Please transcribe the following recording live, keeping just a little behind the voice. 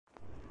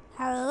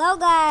Hello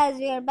guys,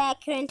 we are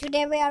back here and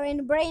today we are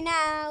in Brain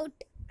Out.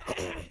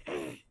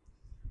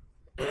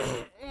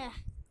 Yeah,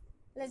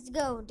 let's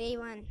go, day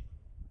one.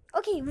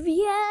 Okay,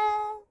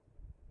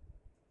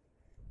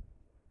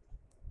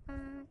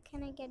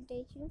 can I get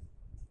day two?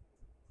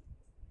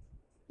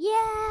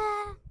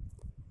 Yeah,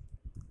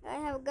 I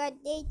have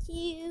got day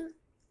two.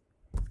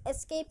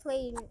 Escape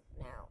plane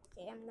now.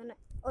 Okay, I'm gonna.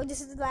 Oh,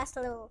 this is the last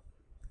level.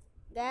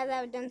 Guys,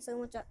 I've done so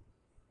much.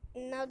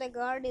 Now the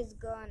guard is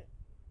gone.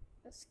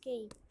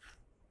 Escape.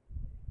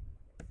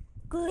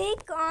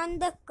 Click on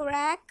the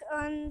crack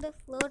on the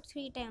floor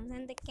 3 times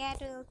and the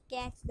cat will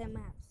catch the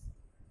mouse.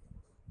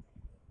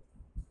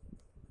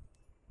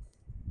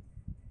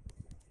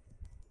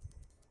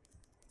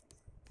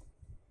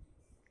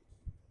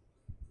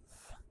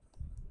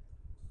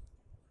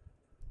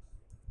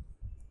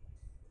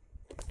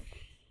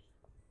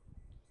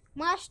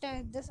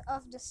 Master this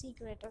of the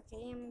secret.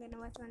 Okay, I'm gonna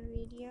watch one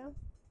video.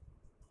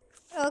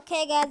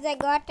 Okay guys, I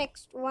got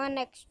one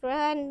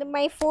extra and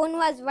my phone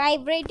was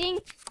vibrating.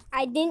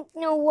 I didn't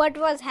know what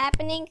was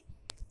happening,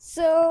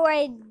 so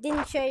I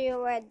didn't show you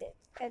what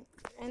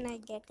and I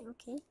get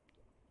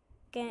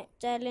okay.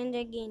 Challenge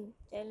again.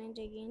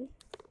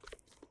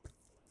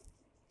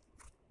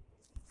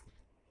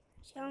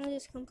 Challenge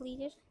is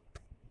completed.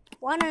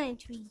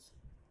 103.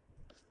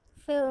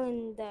 Fill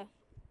in the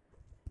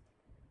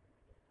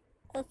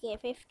okay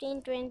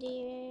 15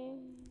 20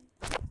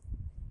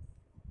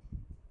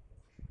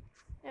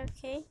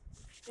 okay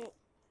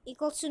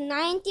equals to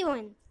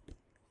 91.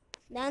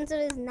 The answer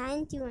is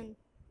 91.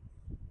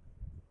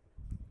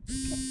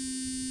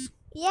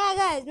 Yeah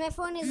guys, my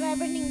phone is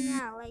vibrating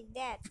now like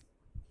that.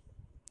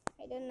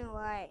 I don't know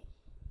why.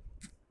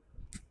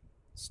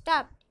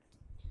 Stop.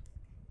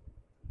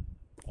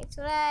 It's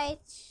right.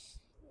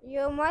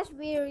 You must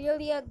be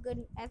really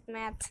good at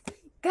math.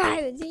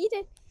 Guys, eat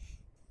it.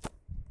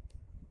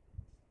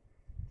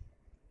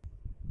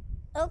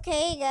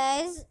 Okay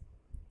guys,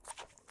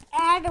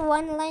 add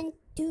one line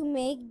to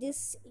make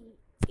this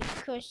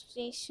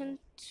equation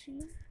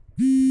true.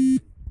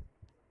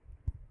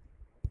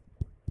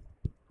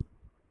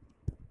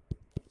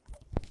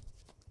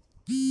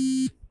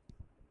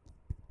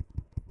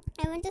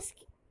 I want to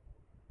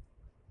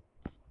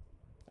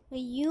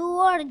you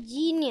are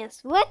genius.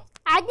 What?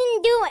 I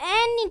didn't do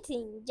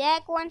anything.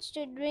 Jack wants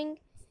to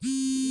drink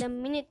the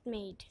Minute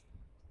Maid.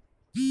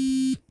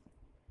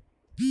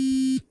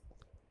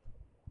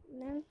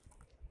 No.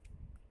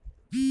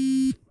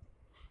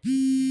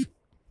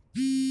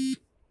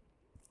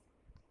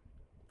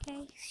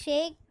 Okay,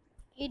 shake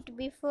it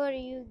before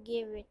you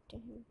give it to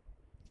him.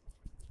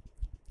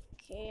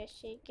 Okay,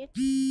 shake it.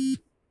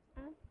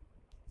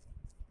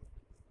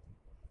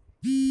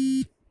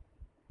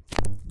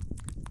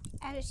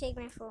 I have to shake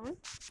my phone.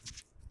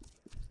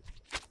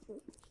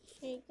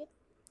 Shake it.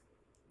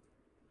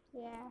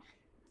 Yeah.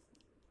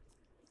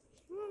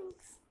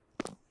 Thanks.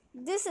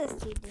 This is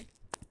cheating.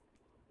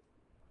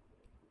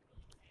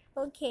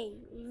 Okay,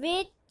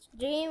 which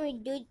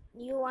dream do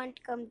you want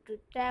to come true?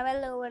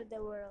 Travel over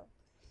the world.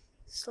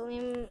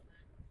 Swim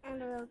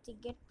and wealthy.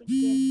 Get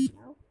pretty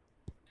now.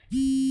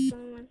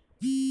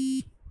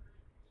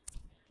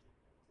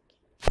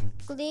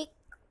 Click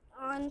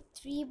on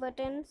 3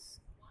 buttons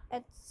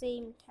at the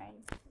same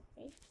time.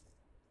 Okay.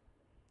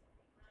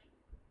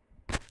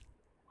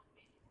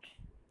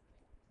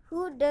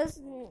 Who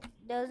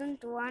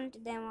doesn't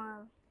want them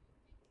all?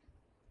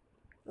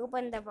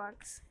 Open the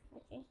box.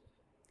 Okay.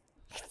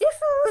 This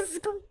is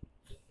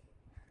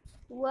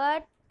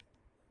what?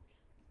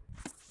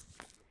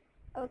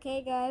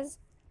 Okay, guys.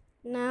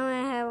 Now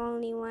I have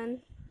only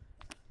one.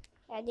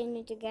 I didn't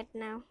need to get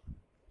now.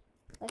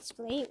 Let's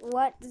play.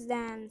 What is the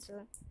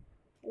answer?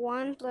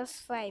 1 plus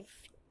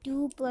 5.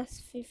 2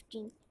 plus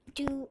 15.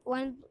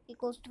 1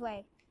 equals to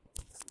 5.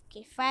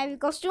 Okay, 5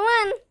 equals to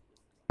 1.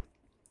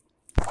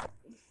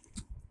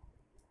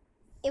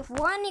 If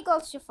 1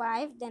 equals to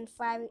 5, then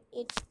 5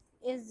 it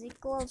is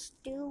equals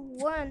to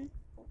 1.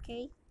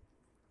 Okay.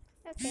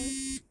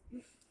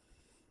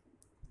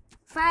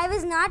 5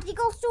 is not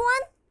equals to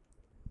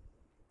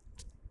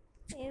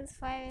 1? Is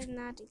 5 is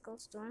not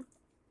equals to 1?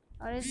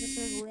 Or is this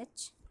a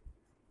glitch?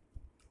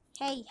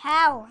 Hey,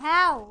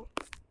 how?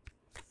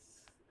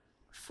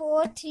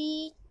 4,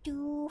 3,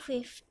 2,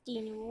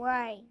 15.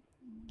 Why?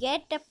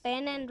 Get a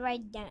pen and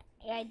write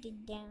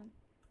it down.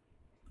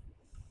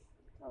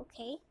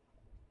 Okay.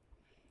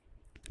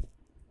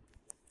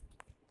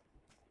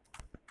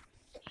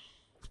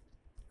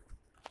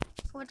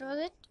 What was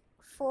it?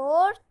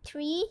 4,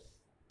 3,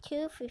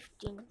 2,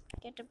 15.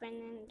 Get a pen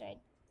and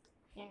write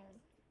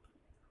down.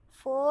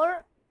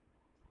 4,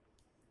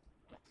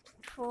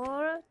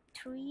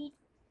 3,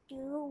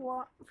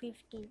 2,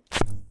 15.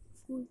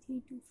 4, 3, 2, 15 plus 4,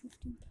 3, 2,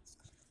 15 plus.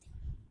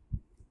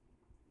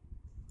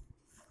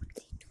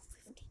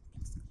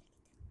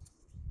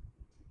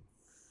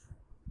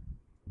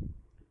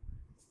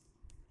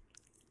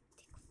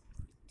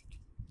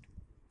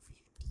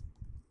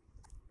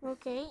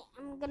 Okay,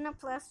 I'm gonna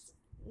plus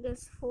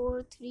this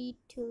 4, 3,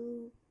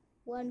 2,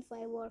 1,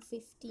 5 or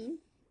 15.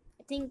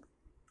 I think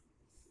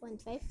 1,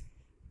 5.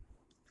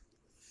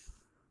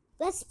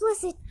 Let's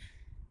plus it.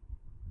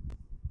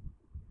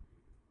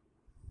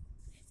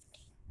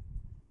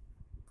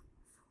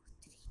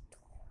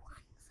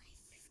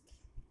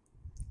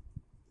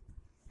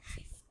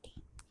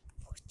 15,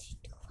 4, 3,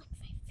 2, 1,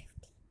 5,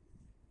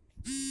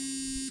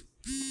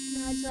 15.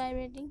 Now it's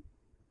vibrating.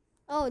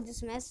 Oh,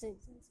 this message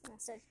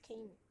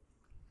came.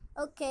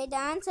 Okay, the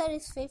answer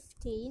is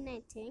 15,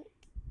 I think.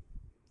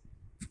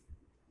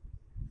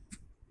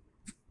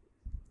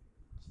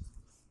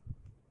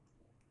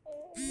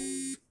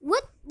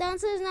 What? The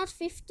answer is not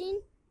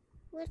 15?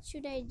 What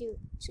should I do?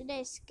 Should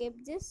I skip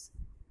this?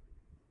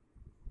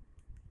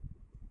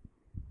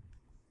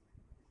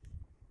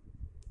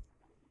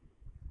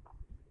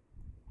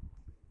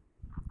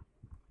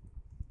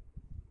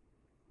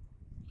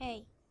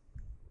 Hey.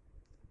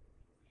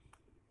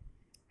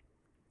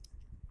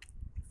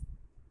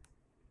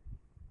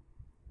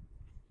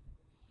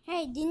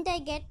 Hey, didn't I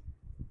get...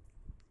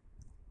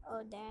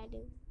 Oh, that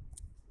is...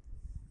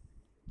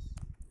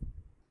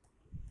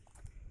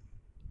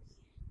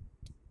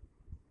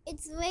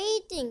 It's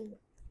waiting.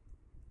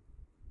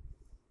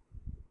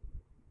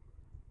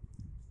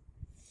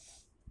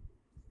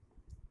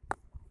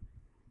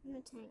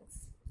 No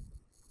thanks.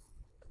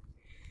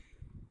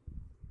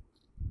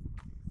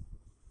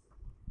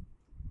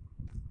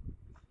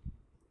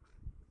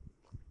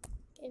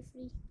 Okay,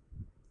 free.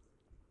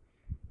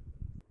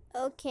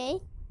 Okay.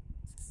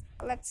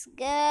 Let's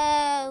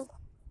go.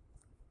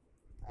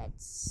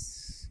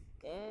 Let's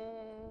go.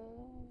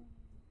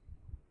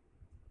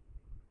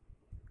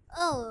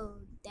 Oh,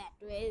 that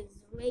was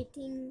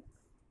waiting.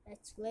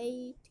 Let's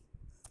wait.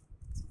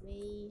 Let's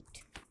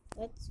wait.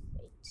 Let's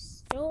wait.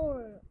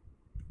 Store.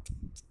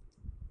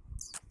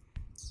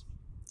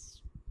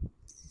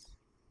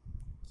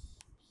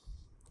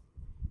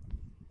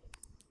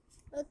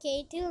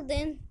 Okay, till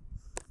then,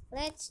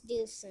 let's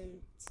do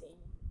something.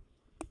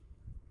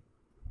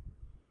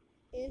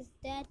 Is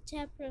that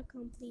chapter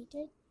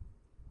completed?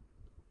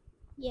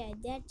 Yeah,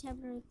 that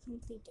chapter is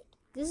completed.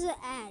 This is an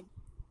ad.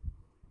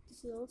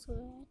 This is also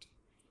an ad.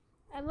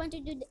 I want to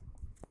do the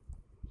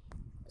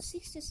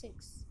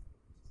 66.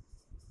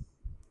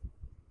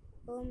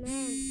 Oh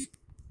man.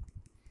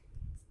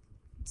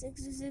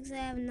 66 I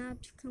have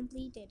not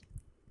completed.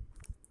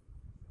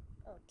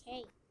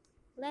 Okay.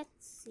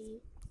 Let's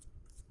see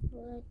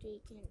what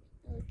we can.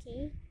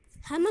 Okay.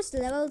 How much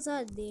levels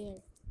are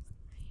there?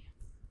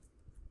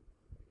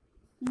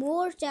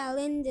 More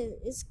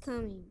challenges is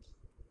coming.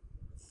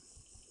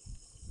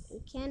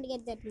 We can't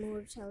get that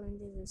more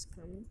challenges is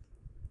coming.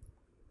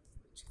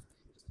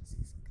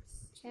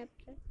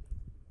 Chapter.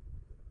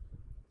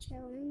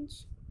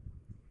 Challenge.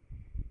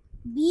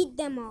 Beat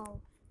them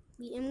all.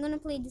 I'm gonna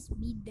play this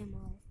beat them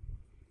all.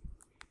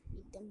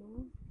 Beat them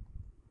all.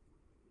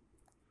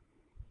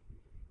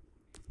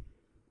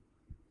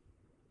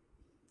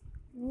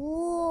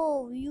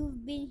 Whoa,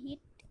 you've been hit,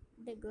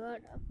 the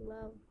god of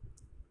love.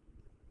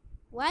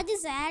 What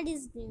this ad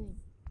is doing?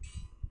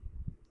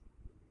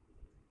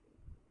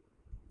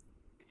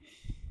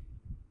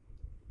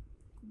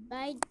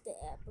 Bite the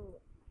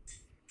apple.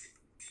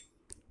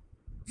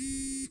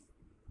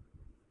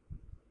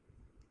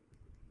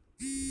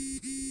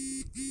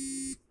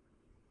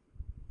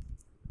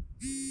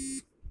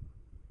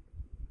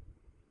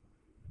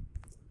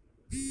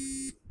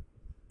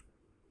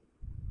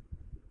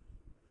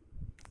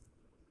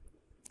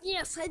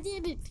 Yes, I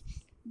did it.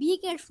 Be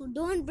careful,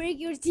 don't break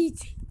your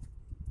teeth.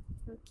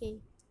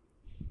 Okay.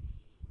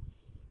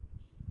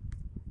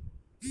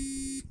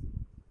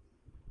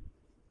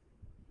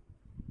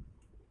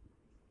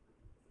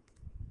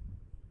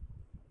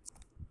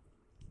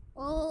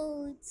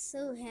 Oh, it's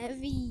so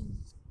heavy.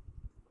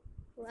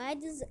 Why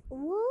does...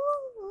 Whoa.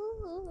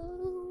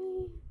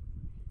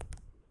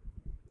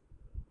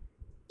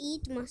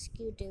 Eat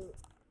mosquito.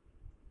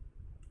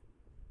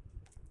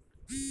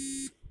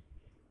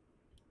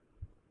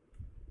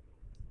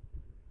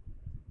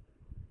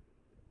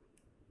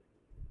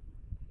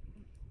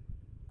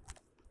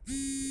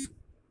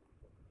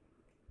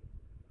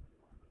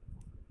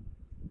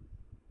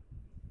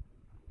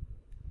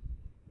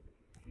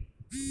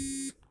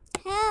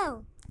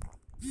 Help!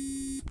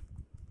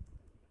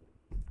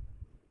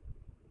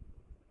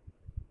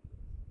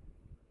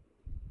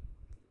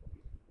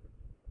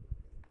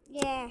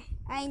 Yeah,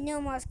 I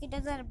know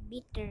mosquitoes are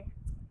bitter.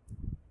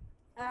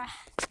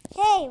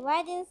 Hey,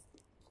 why this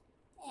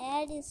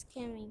ad is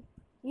coming?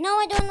 No,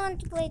 I don't want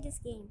to play this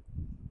game.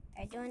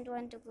 I don't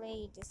want to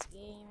play this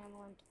game. I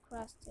want to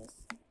cross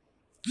this.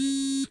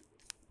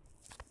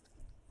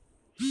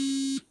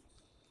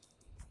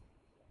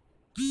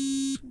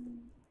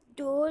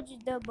 Dodge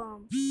the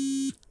bomb.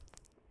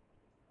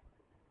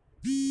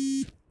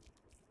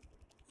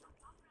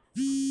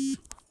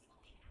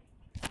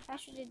 How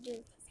should I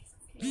do?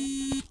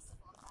 Yeah.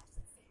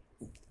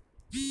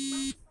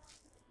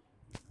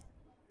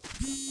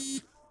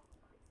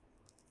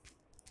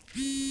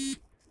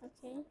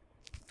 Okay.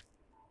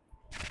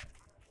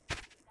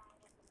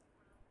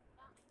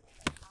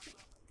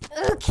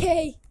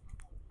 Okay.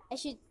 I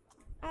should.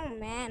 Oh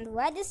man,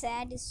 why this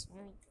ad is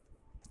showing?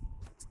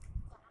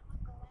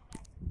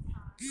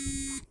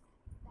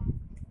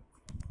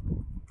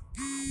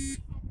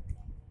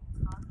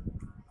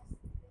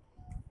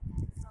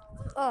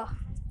 Oh.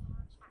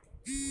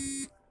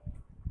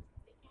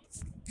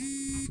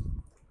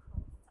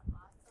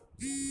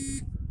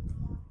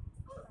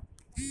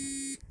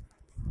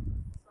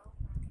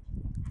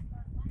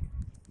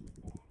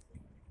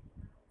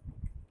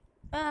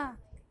 Ah,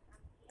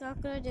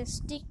 cockroaches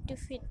stick to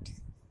fit.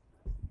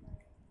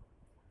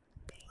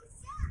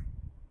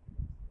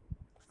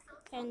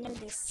 Can do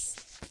this.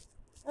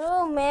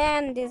 Oh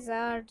man, these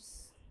are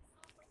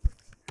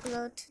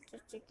float the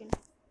chicken.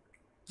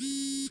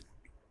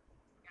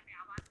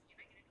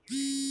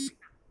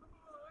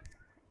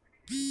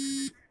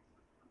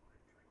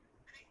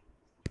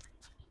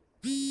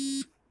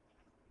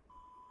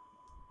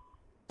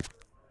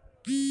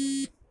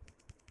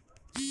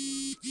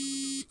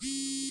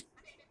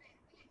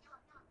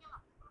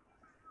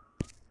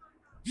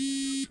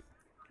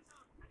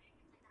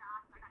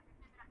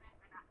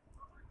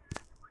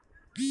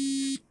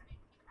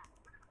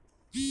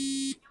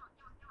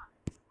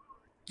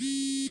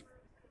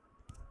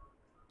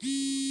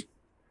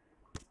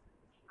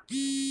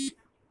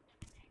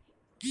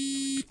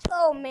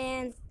 Oh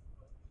man.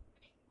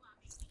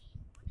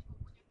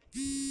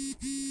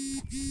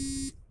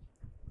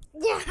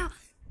 Yeah.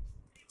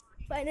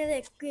 Finally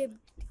equipped.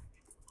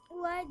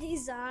 Why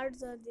these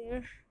arts are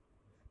there?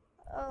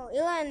 Oh,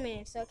 11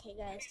 minutes. Okay,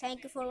 guys.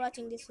 Thank you for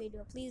watching this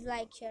video. Please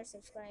like, share,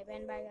 subscribe,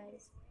 and bye,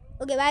 guys.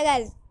 Okay, bye,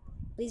 guys.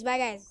 Please, bye,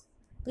 guys.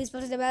 Please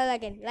press the bell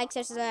icon. Like,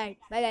 share, subscribe.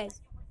 Bye,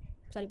 guys.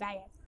 Sorry, bye,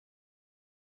 guys.